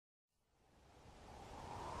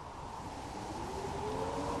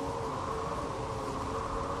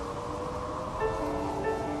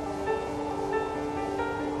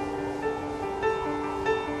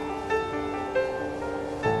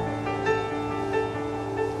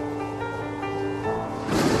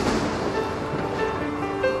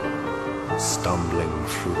stumbling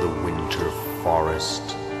through the winter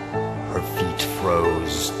forest, her feet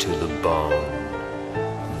froze to the bone.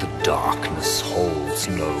 The darkness holds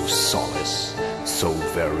no solace, so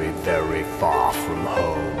very, very far from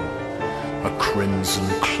home. A crimson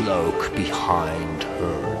cloak behind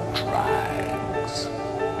her drags.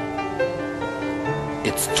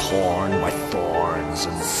 It's torn by thorns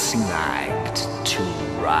and snagged to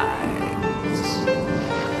rags.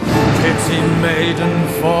 Pity, maiden,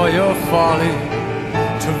 for your folly,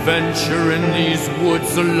 to venture in these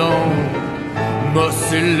woods alone.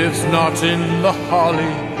 Mercy lives not in the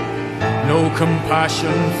holly, no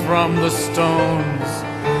compassion from the stones.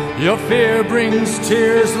 Your fear brings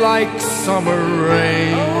tears like summer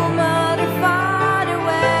rain. Oh, mother, father,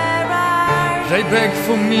 where are they beg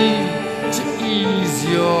for me to ease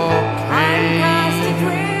your pain. I'm cast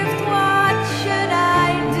adrift, what should I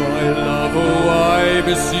do? My love, oh, I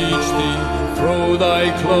beseech thee, throw thy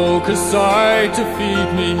cloak aside to feed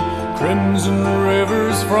me. Crimson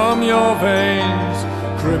rivers from your veins,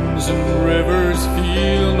 crimson rivers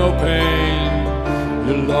feel no pain.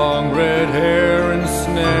 Your long red hair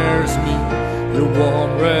ensnares me, your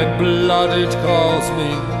warm red blood it calls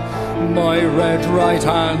me. My red right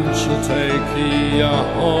hand shall take thee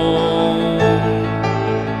home.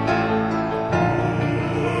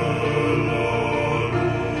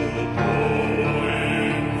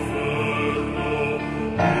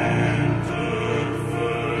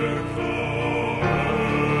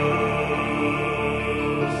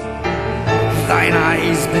 Thine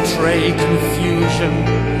eyes betray confusion.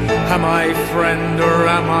 Am I friend or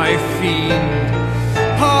am I fiend?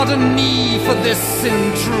 Pardon me for this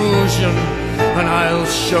intrusion, and I'll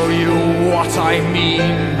show you what I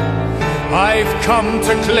mean. I've come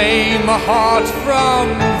to claim a heart from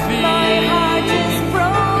thee. My heart is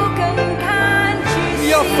broken, can't you see?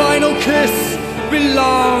 Your final kiss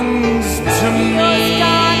belongs to me. Your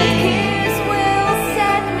scarlet kiss will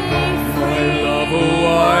set me free. My love,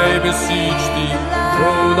 oh, I beseech thee,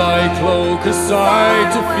 throw thy cloak aside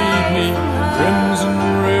to feed me. Crimson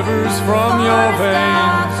rivers from your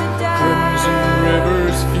veins, crimson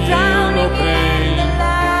rivers feel no pain.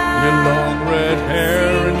 Your long red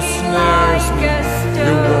hair ensnares me,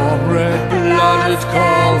 your warm red blood it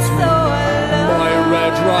calls me. My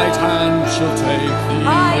red right hand shall take thee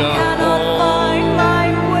I cannot find my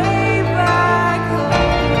way back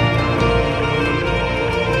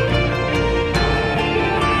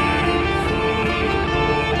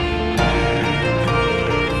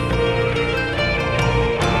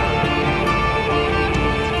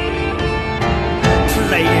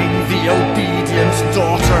playing the obedient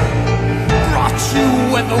daughter, brought you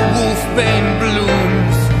where the wolfbane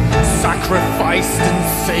blooms, sacrificed in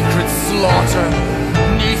sacred slaughter,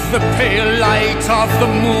 neath the pale light of the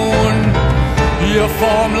moon. Your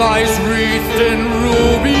form lies wreathed in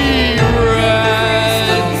ruby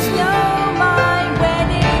red, snow, my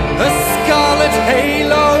wedding. a scarlet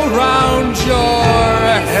halo round your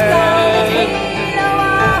head. Halo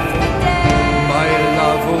of the dead. My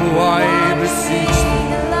love, oh, I beseech thee,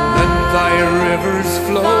 let thy rivers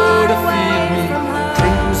flow to feed me.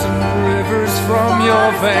 Crimson rivers from your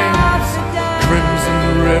veins, crimson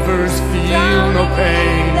rivers feel no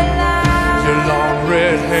pain. Your long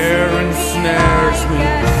red hair ensnares me,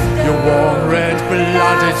 your warm red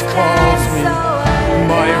blood it calls me.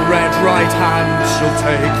 My red right hand shall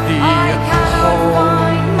take thee home.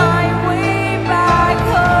 Find my way back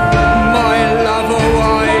home. My love, oh,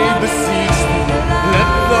 I beseech thee, let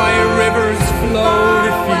thy rivers flow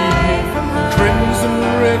to feed me. Crimson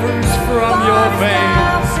rivers from your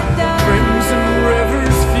veins, crimson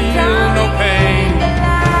rivers feel no pain.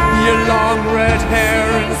 Your long red hair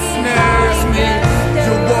ensnares me,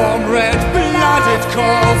 your warm red blood it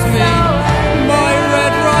calls me. My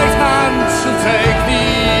red right hand shall take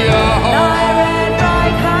thee home. My red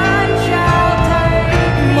right hand shall take.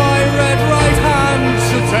 My red right hand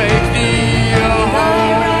shall take thee My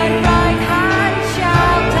home. red right hand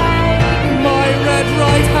shall take. My red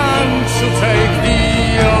right hand shall take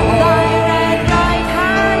thee home. My red right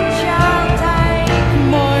hand shall take.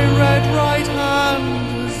 My red right hand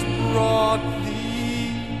has brought thee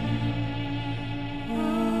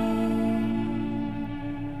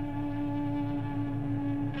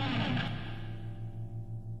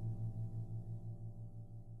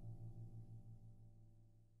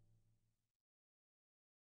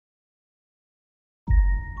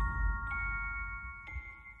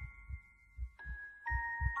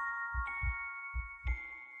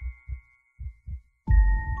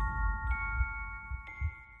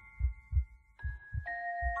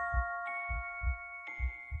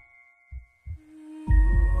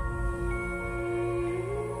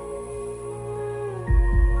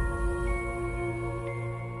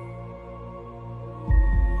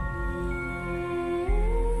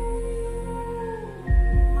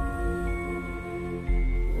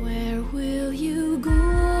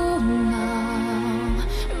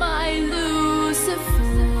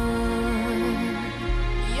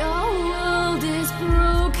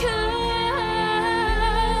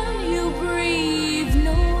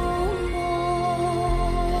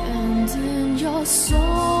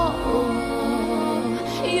sorrow,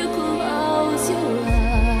 you close your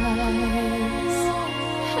eyes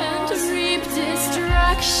and reap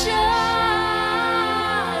destruction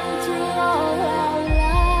through all our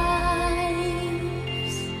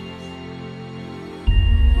lives.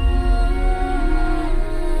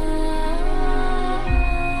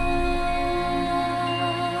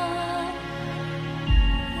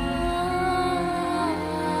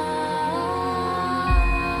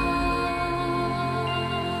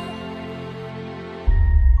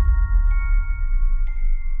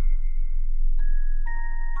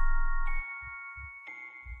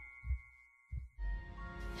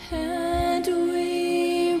 And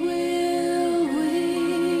we will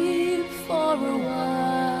weep for a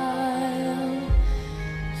while.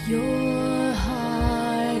 Your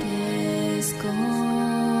heart is gone.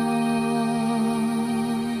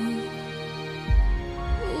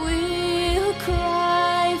 We'll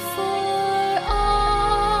cry for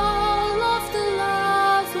all of the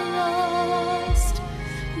love lost,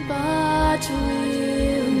 but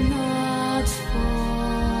we'll not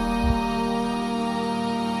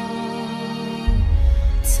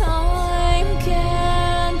Time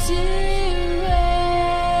can't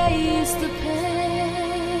erase the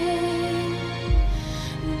pain,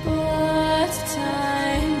 but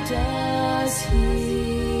time does heal.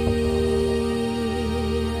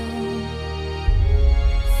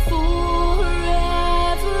 For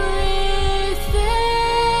everything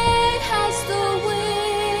has the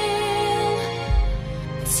will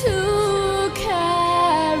to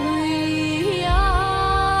carry on.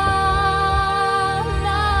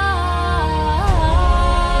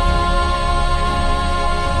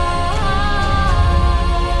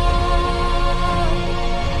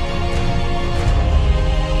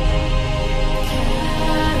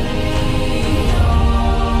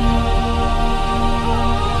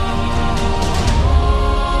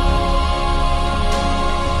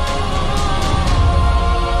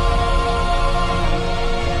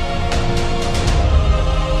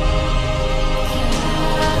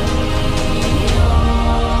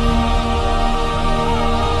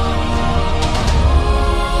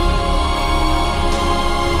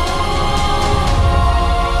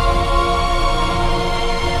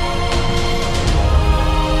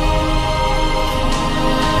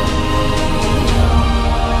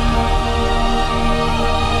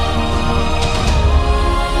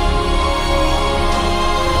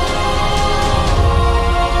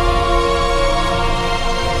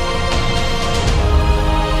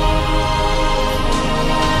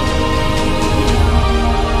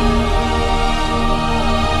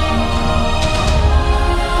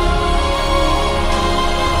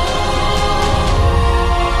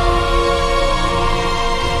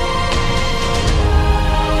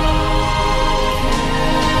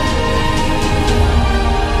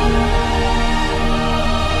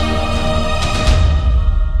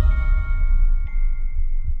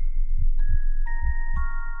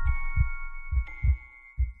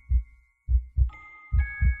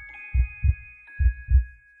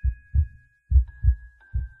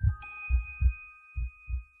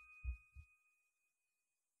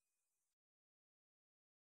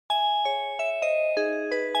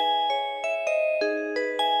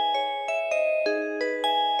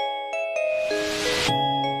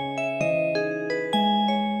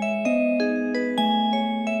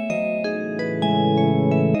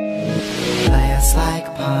 Like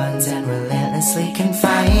pawns and relentlessly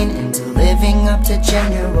confined into living up to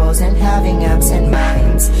gender roles and having absent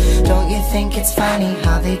minds. Don't you think it's funny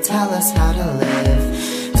how they tell us how to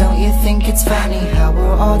live? Don't you think it's funny how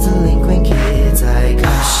we're all delinquent kids? Like,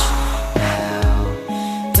 hush now,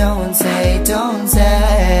 don't say, don't say.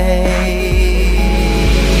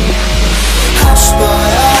 Hush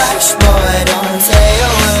boy, don't say a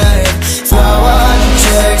word. Throw on a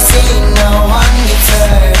jersey, no one gets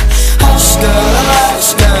hurt. Hush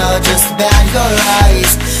girl, just bat your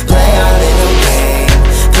eyes. Play our little game,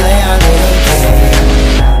 play our little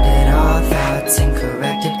game. Grounded all thoughts and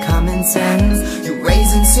corrected common sense. You're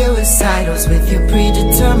raising suicidals with your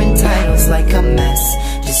predetermined titles. Like a mess,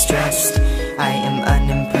 distressed, I am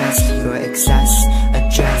unimpressed. Your excess,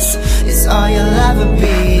 address, is all you'll ever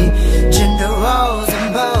be. Gender roles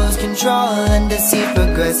impose control and deceive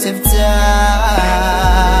progressive times.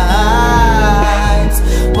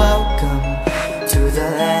 Welcome to the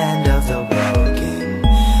land of the broken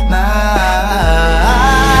mind.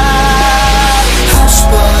 Hush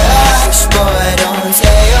boy, don't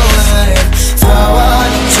say a word. Throw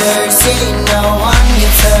on a jersey, no one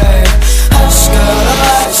gets hurt.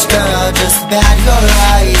 Hush girl, just bat your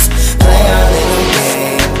eyes. Play our little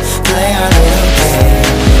game, play our little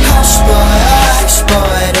game. Hush boy,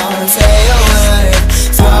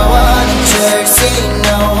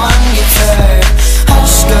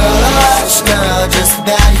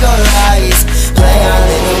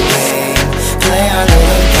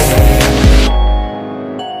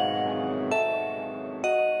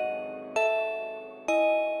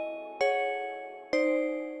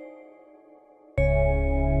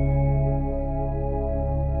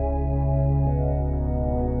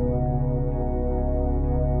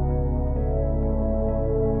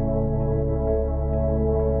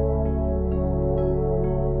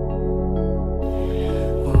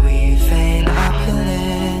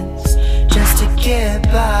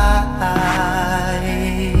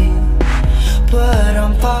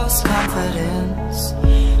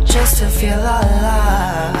 feel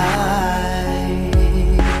alive.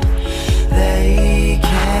 They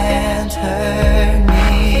can't hurt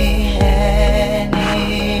me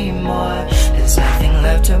anymore. There's nothing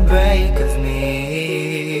left to break of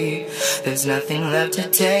me. There's nothing left to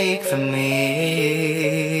take from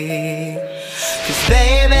me. 'Cause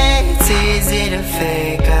baby, it's easy to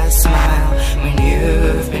fake a smile when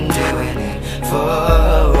you've been doing it for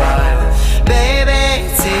a while. Baby,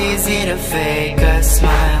 it's easy to fake a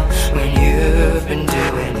smile when you've been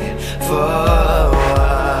doing it for a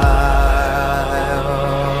while.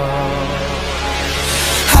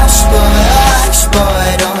 Hush boy,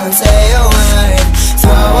 don't say a word.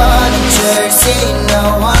 Throw on a jersey, no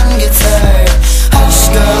one gets hurt. Hush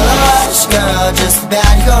girl, just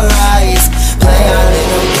bat your eyes. Play our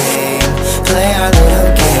little game, play our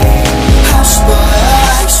little game. Hush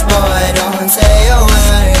boy, don't say a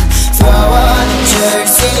word. Throw on a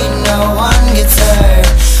jersey, no one gets hurt.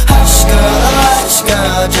 Hush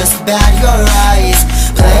girl, just bat your eyes.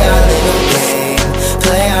 Play our little game,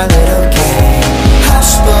 play our little game.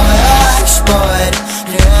 Hush boy,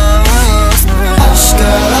 yeah. Hush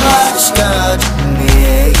girl, me,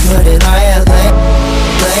 put it on your leg.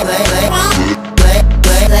 Play our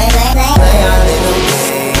little game, play our little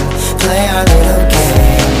game. Play our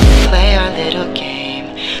little game,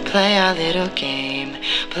 play our little game.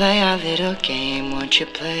 Play our little game, won't you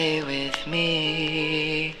play with me?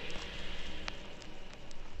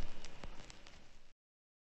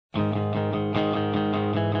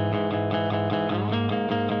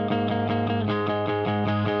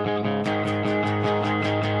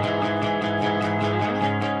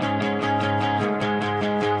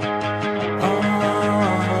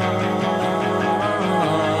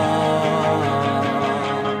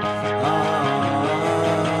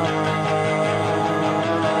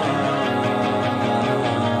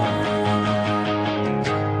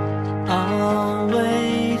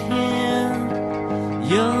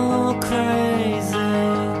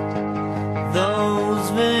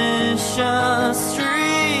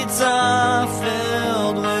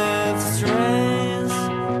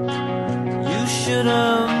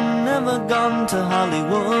 To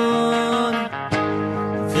Hollywood,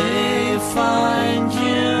 they find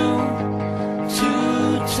you to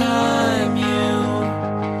time you,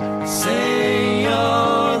 say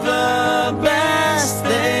you're the best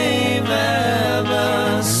they've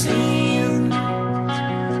ever seen.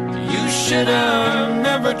 You should have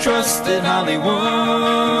never trusted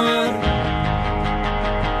Hollywood.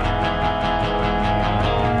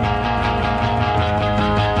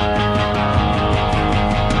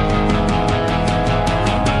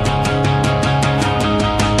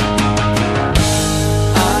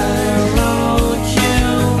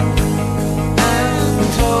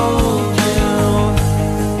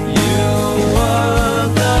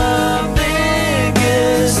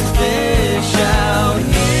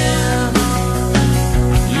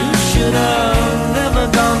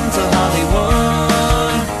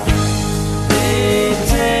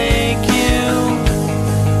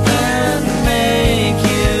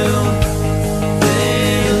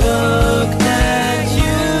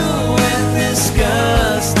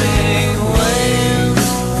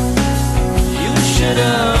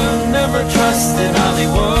 Trusted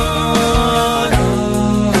Hollywood.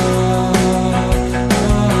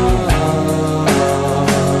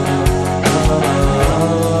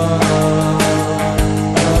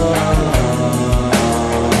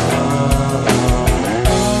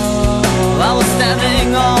 Well, I was standing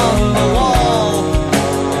on the wall.